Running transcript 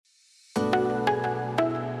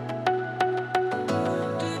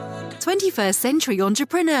21st Century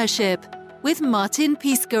Entrepreneurship with Martin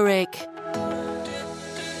Piskarik.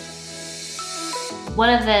 One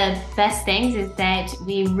of the best things is that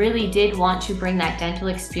we really did want to bring that dental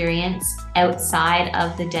experience outside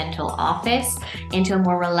of the dental office into a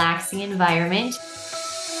more relaxing environment.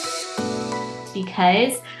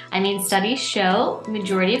 Because, studies show the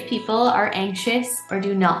majority of people are anxious or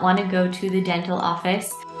do not want to go to the dental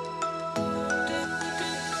office.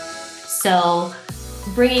 So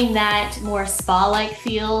bringing that more spa-like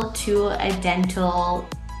feel to a dental-like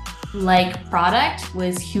product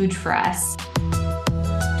was huge for us.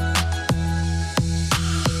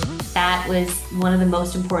 That was one of the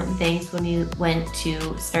most important things when we went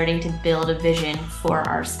to starting to build a vision for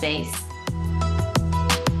our space.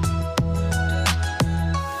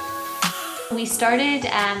 We started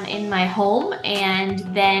in my home, and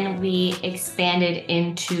then we expanded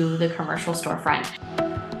into the commercial storefront.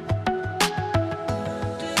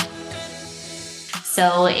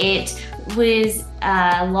 So it was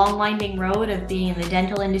a long winding road of being in the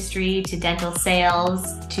dental industry to dental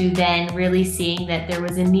sales to then really seeing that there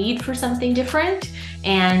was a need for something different,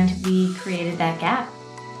 and we created that gap.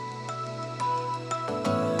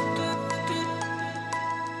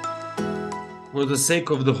 For the sake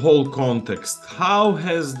of the whole context, how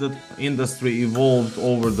has the industry evolved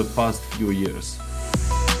over the past few years?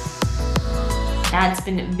 That's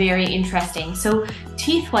been very interesting. So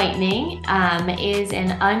teeth whitening is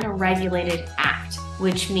an unregulated act,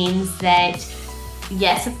 which means that,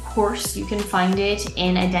 yes, of course, you can find it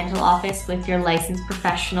in a dental office with your licensed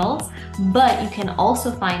professionals, but you can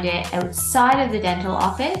also find it outside of the dental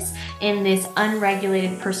office in this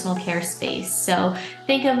unregulated personal care space. So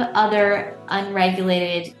think of other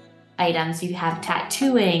unregulated items. You have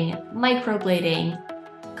tattooing, microblading,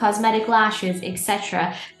 cosmetic lashes,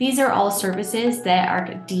 etc. These are all services that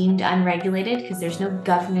are deemed unregulated because there's no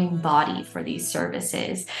governing body for these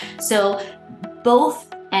services. So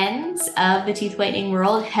both ends of the teeth whitening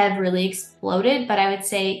world have really exploded, but I would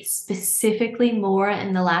say specifically more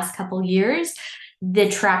in the last couple years, the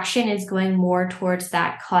traction is going more towards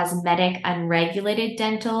that cosmetic unregulated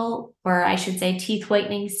dental, or I should say teeth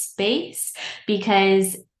whitening space,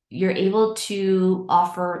 because you're able to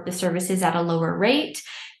offer the services at a lower rate.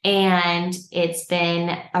 And it's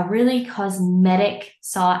been a really cosmetic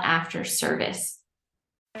sought after service.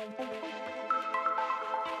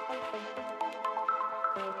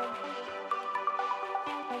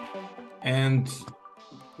 And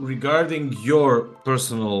regarding your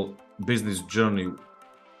personal business journey,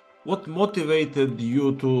 what motivated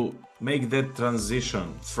you to make that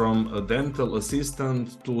transition from a dental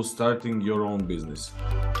assistant to starting your own business?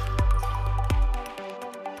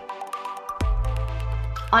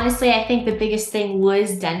 Honestly, I think the biggest thing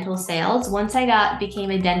was dental sales. Once I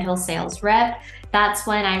became a dental sales rep, that's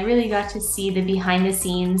when I really got to see the behind the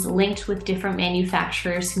scenes linked with different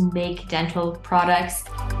manufacturers who make dental products.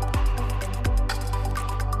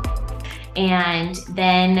 And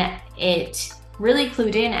then it really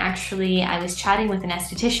clued in. Actually, I was chatting with an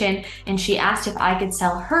esthetician and she asked if I could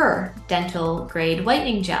sell her dental grade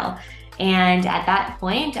whitening gel. And at that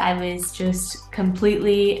point, I was just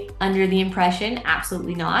completely under the impression,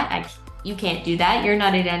 absolutely not. You can't do that. You're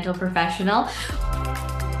not a dental professional.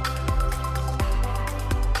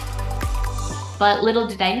 But little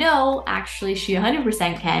did I know, actually, she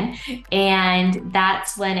 100% can. And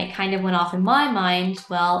that's when it kind of went off in my mind,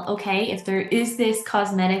 well, okay, if there is this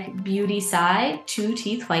cosmetic beauty side to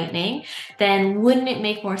teeth whitening, then wouldn't it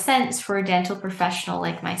make more sense for a dental professional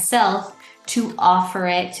like myself to offer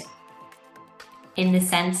it in the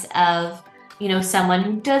sense of, someone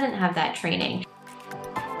who doesn't have that training?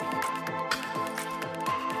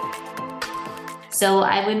 So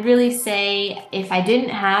I would really say if I didn't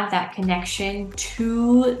have that connection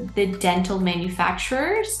to the dental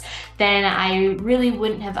manufacturers, then I really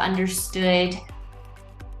wouldn't have understood,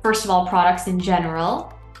 first of all, products in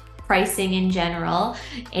general, pricing in general.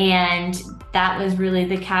 And that was really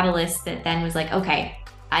the catalyst that then was like, okay,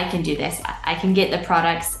 I can do this. I can get the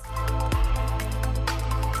products.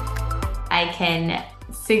 I can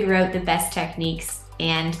figure out the best techniques.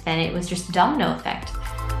 And then it was just a domino effect.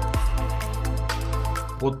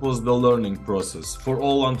 What was the learning process for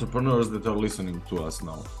all entrepreneurs that are listening to us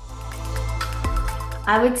now?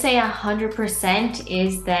 I would say 100%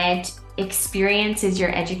 is that experience is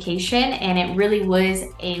your education, and it really was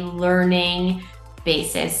a learning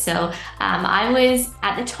basis. So I was,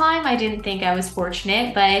 at the time, I didn't think I was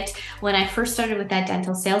fortunate, but when I first started with that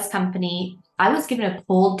dental sales company, I was given a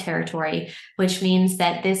cold territory, which means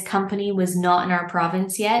that this company was not in our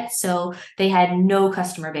province yet. So they had no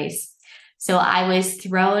customer base. So I was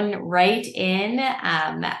thrown right in,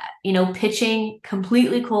 pitching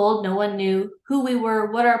completely cold. No one knew who we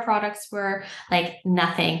were, what our products were, like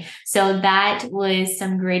nothing. So that was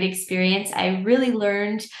some great experience. I really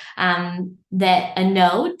learned that a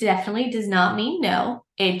no definitely does not mean no.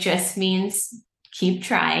 It just means keep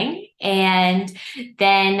trying. And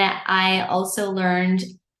then I also learned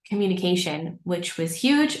communication, which was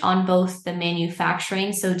huge on both the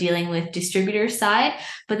manufacturing, so dealing with distributor side,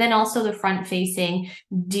 but then also the front facing,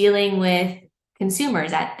 dealing with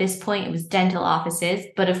consumers. At this point, it was dental offices,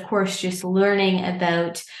 but of course, just learning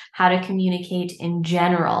about how to communicate in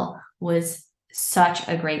general was such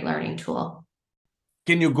a great learning tool.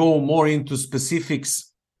 Can you go more into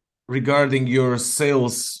specifics regarding your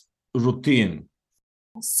sales routine?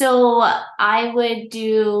 So I would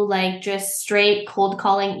do like just straight cold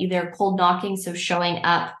calling, either cold knocking, so showing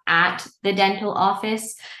up at the dental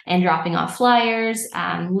office and dropping off flyers,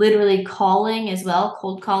 literally calling as well,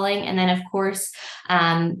 cold calling, and then of course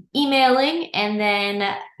emailing. And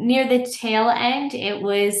then near the tail end, it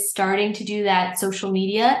was starting to do that social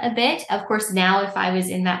media a bit. Of course, now if I was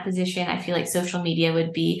in that position, I feel like social media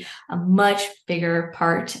would be a much bigger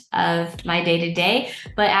part of my day to day.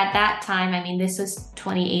 But at that time, I mean, this was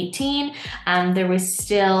 2018, there was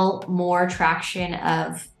still more traction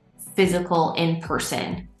of physical in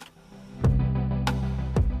person.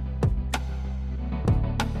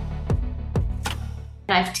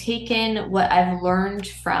 I've taken what I've learned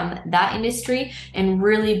from that industry and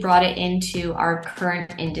really brought it into our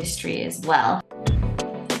current industry as well.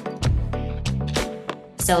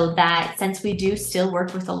 So that since we do still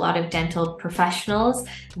work with a lot of dental professionals,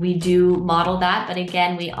 we do model that. But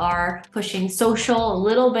again, we are pushing social a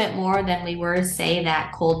little bit more than we were, say,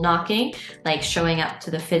 that cold knocking, like showing up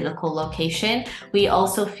to the physical location. We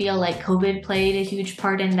also feel like COVID played a huge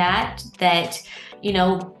part in that,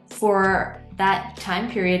 for that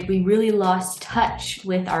time period, we really lost touch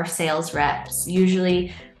with our sales reps.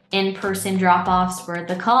 Usually in-person drop-offs were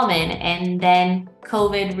the common, and then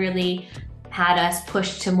COVID really had us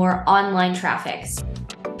push to more online traffic,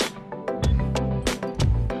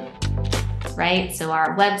 right? So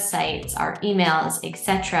our websites, our emails,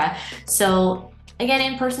 etc. So again,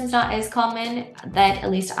 in person is not as common, that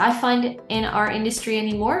at least I find in our industry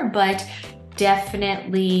anymore, but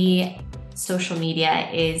definitely social media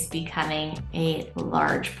is becoming a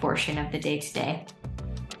large portion of the day-to-day.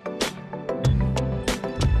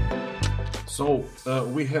 So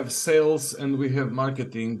we have sales and we have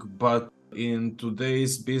marketing, but in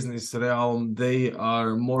today's business realm, they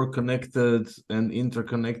are more connected and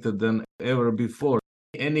interconnected than ever before.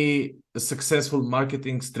 Any successful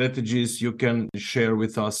marketing strategies you can share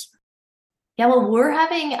with us? Yeah, well, we're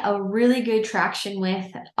having a really good traction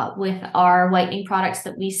with our whitening products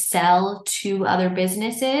that we sell to other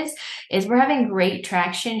businesses. Is we're having great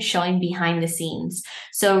traction showing behind the scenes.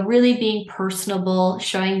 So really being personable,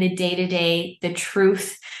 showing the day-to-day, the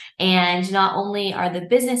truth. And not only are the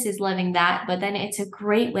businesses loving that, but then it's a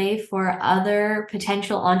great way for other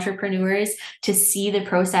potential entrepreneurs to see the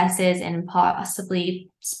processes and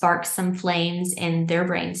possibly spark some flames in their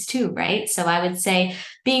brains too, right? So I would say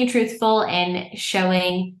being truthful and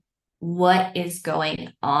showing what is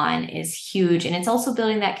going on is huge. And it's also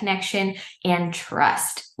building that connection and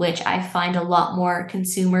trust, which I find a lot more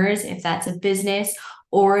consumers, if that's a business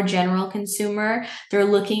or a general consumer, they're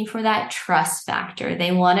looking for that trust factor.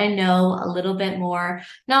 They want to know a little bit more,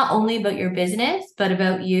 not only about your business, but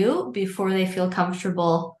about you before they feel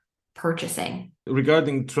comfortable purchasing.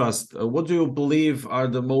 Regarding trust, what do you believe are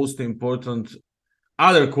the most important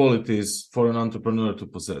other qualities for an entrepreneur to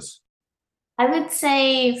possess? I would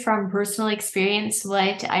say from personal experience,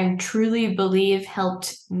 what I truly believe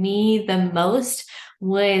helped me the most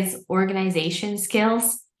was organization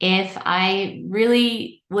skills. If I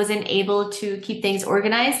really wasn't able to keep things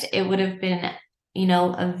organized, it would have been,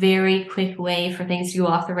 a very quick way for things to go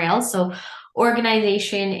off the rails. So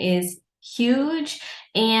organization is huge.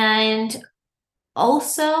 And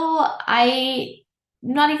also, I'm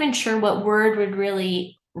not even sure what word would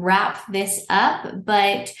really wrap this up,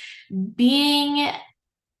 but being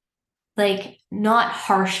not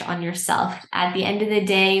harsh on yourself. At the end of the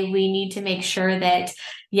day, we need to make sure that,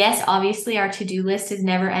 yes, obviously our to-do list is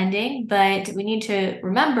never ending, but we need to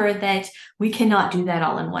remember that we cannot do that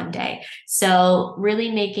all in one day. So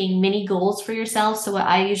really making mini goals for yourself. So what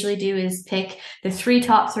I usually do is pick the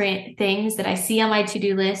top three things that I see on my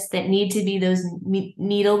to-do list that need to be those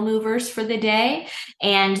needle movers for the day.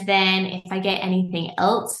 And then if I get anything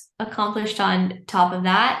else accomplished on top of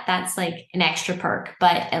that, that's like an extra perk,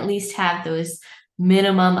 but at least have those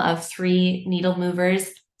minimum of 3 needle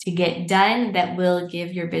movers. to get done that will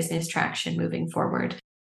give your business traction moving forward.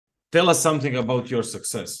 Tell us something about your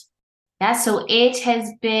success. Yeah, so it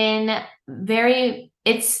has been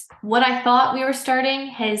it's what I thought we were starting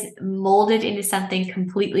has molded into something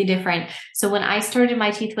completely different. So when I started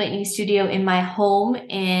my teeth whitening studio in my home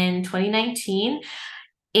in 2019,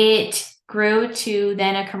 it grew to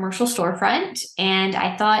then a commercial storefront. And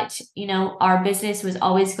I thought, our business was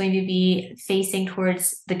always going to be facing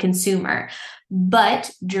towards the consumer. But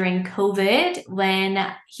during COVID,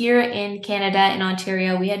 when here in Canada, in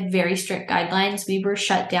Ontario, we had very strict guidelines, we were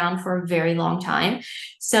shut down for a very long time.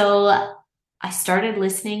 So I started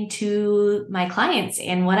listening to my clients,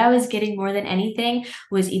 and what I was getting more than anything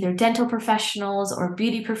was either dental professionals or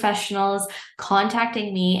beauty professionals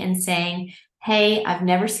contacting me and saying, hey, I've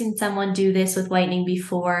never seen someone do this with whitening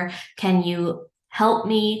before. Can you help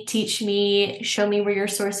me, teach me, show me where you're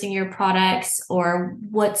sourcing your products, or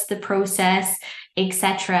what's the process,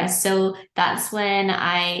 etc. So that's when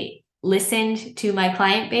I listened to my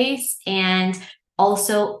client base and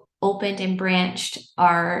also opened and branched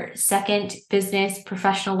our second business,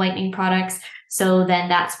 Professional Whitening Products. So then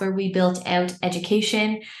that's where we built out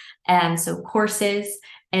education, so courses,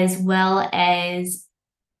 as well as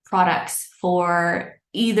products for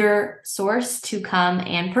either source to come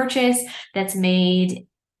and purchase that's made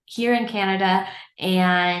here in Canada.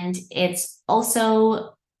 And it's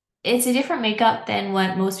a different makeup than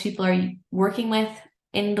what most people are working with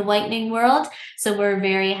in the whitening world. So we're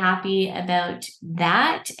very happy about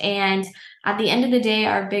that. And at the end of the day,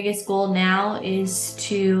 our biggest goal now is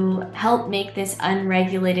to help make this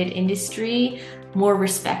unregulated industry more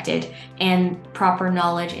respected, and proper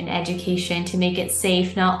knowledge and education to make it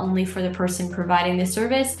safe, not only for the person providing the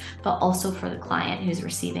service, but also for the client who's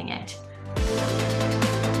receiving it.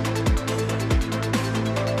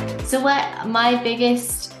 So what my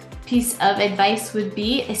biggest piece of advice would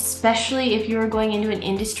be, especially if you're going into an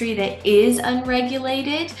industry that is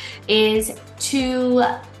unregulated, is to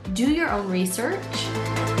do your own research.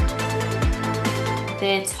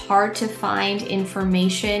 It's hard to find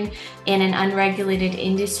information in an unregulated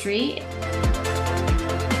industry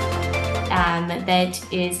that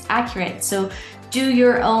is accurate. So do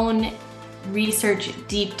your own research,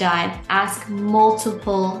 deep dive, ask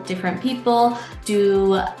multiple different people,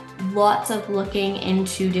 do lots of looking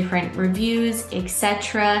into different reviews,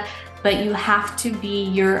 etc. But you have to be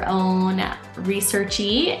your own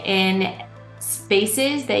researchy in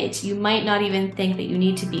spaces that you might not even think that you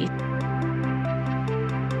need to be.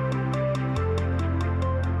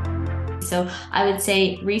 So I would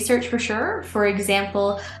say research for sure. For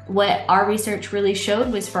example, what our research really showed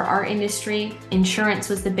was for our industry, insurance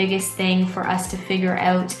was the biggest thing for us to figure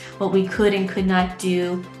out what we could and could not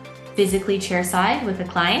do physically chairside with a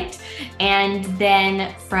client. And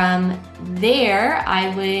then from there,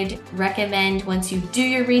 I would recommend once you do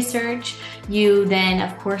your research, you then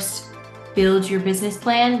of course build your business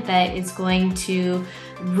plan that is going to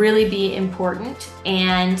really be important.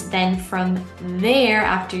 And then from there,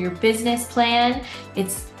 after your business plan,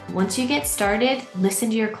 it's once you get started,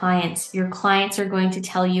 listen to your clients. Your clients are going to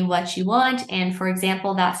tell you what you want. And for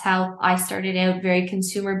example, that's how I started out, very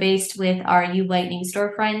consumer-based with our whitening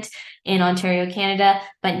storefront in Ontario, Canada.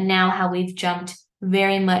 But now how we've jumped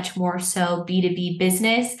very much more so B2B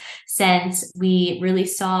business, since we really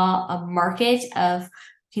saw a market of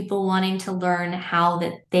people wanting to learn how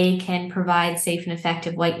that they can provide safe and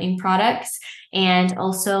effective whitening products, and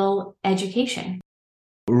also education.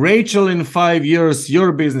 Rachel, in 5 years,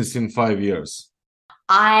 your business in 5 years.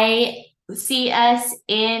 I see us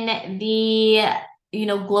in the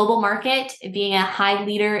global market being a high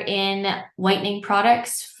leader in whitening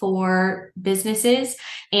products for businesses,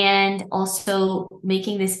 and also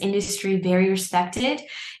making this industry very respected.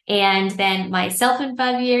 And then myself in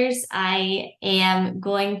 5 years, I am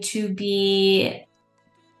going to be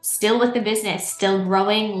still with the business, still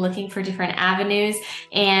growing, looking for different avenues,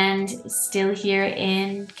 and still here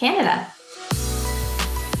in Canada.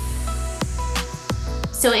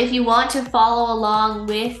 So if you want to follow along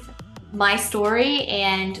with my story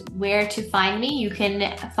and where to find me, you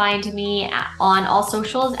can find me on all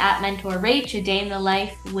socials at Mentor Rach, a day in the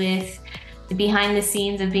life with the behind the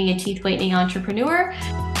scenes of being a teeth whitening entrepreneur.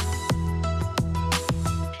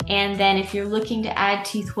 And then if you're looking to add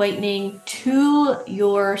teeth whitening to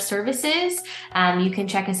your services, you can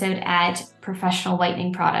check us out at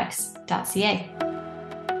professionalwhiteningproducts.ca.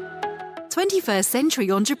 21st Century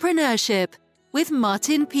Entrepreneurship with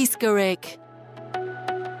Martin Piskarik.